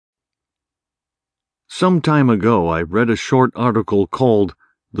Some time ago I read a short article called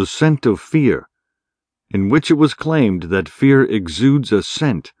 "The Scent of Fear," in which it was claimed that fear exudes a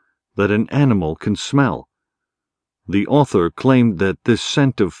scent that an animal can smell. The author claimed that this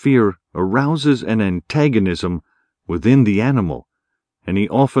scent of fear arouses an antagonism within the animal, and he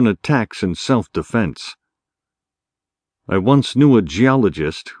often attacks in self-defense. I once knew a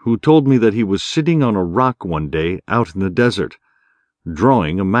geologist who told me that he was sitting on a rock one day out in the desert,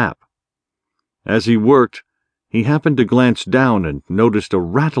 drawing a map. As he worked, he happened to glance down and noticed a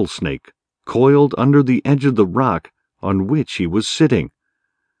rattlesnake coiled under the edge of the rock on which he was sitting.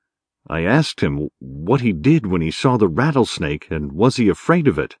 I asked him what he did when he saw the rattlesnake and was he afraid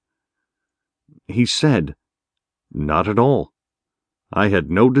of it. He said, "Not at all. I had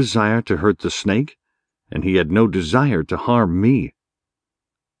no desire to hurt the snake, and he had no desire to harm me."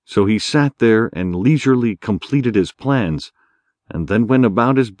 So he sat there and leisurely completed his plans, and then went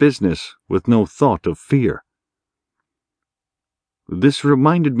about his business with no thought of fear. This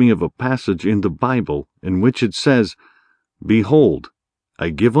reminded me of a passage in the Bible in which it says, "Behold, I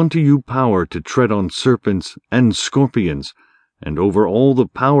give unto you power to tread on serpents and scorpions, and over all the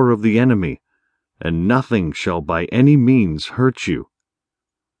power of the enemy, and nothing shall by any means hurt you."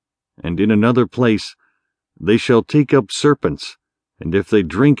 And in another place, "They shall take up serpents, and if they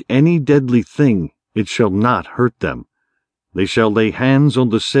drink any deadly thing, it shall not hurt them. They shall lay hands on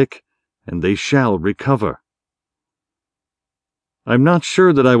the sick, and they shall recover." I'm not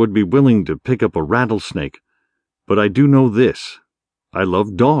sure that I would be willing to pick up a rattlesnake, but I do know this. I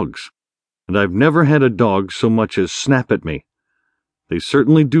love dogs, and I've never had a dog so much as snap at me. They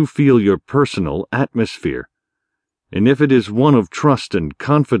certainly do feel your personal atmosphere, and if it is one of trust and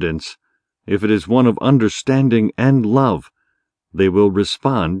confidence, if it is one of understanding and love, they will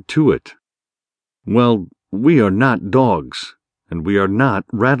respond to it. Well, we are not dogs, and we are not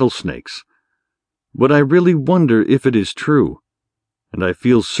rattlesnakes. But I really wonder if it is true, and I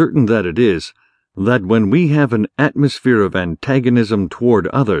feel certain that it is, that when we have an atmosphere of antagonism toward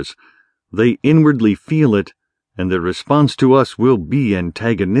others, they inwardly feel it, and their response to us will be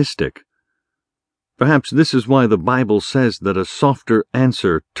antagonistic. Perhaps this is why the Bible says that a softer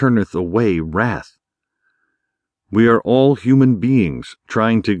answer turneth away wrath. We are all human beings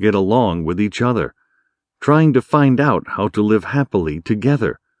trying to get along with each other, trying to find out how to live happily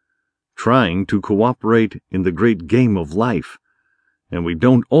together, trying to cooperate in the great game of life, and we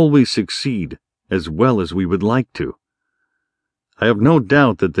don't always succeed as well as we would like to. I have no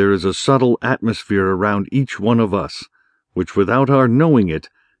doubt that there is a subtle atmosphere around each one of us, which without our knowing it,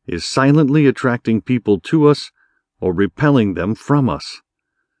 is silently attracting people to us or repelling them from us.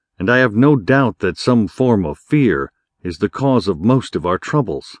 And I have no doubt that some form of fear is the cause of most of our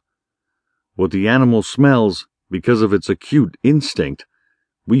troubles. What the animal smells because of its acute instinct,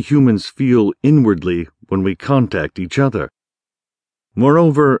 we humans feel inwardly when we contact each other.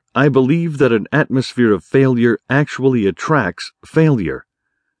 Moreover, I believe that an atmosphere of failure actually attracts failure,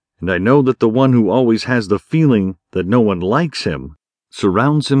 and I know that the one who always has the feeling that no one likes him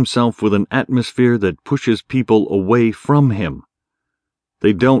surrounds himself with an atmosphere that pushes people away from him.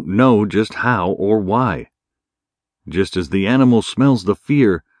 They don't know just how or why. Just as the animal smells the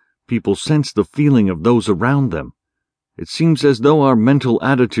fear, people sense the feeling of those around them. It seems as though our mental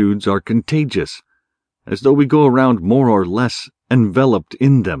attitudes are contagious, as though we go around more or less enveloped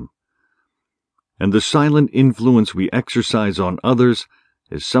in them. And the silent influence we exercise on others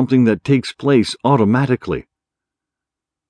is something that takes place automatically.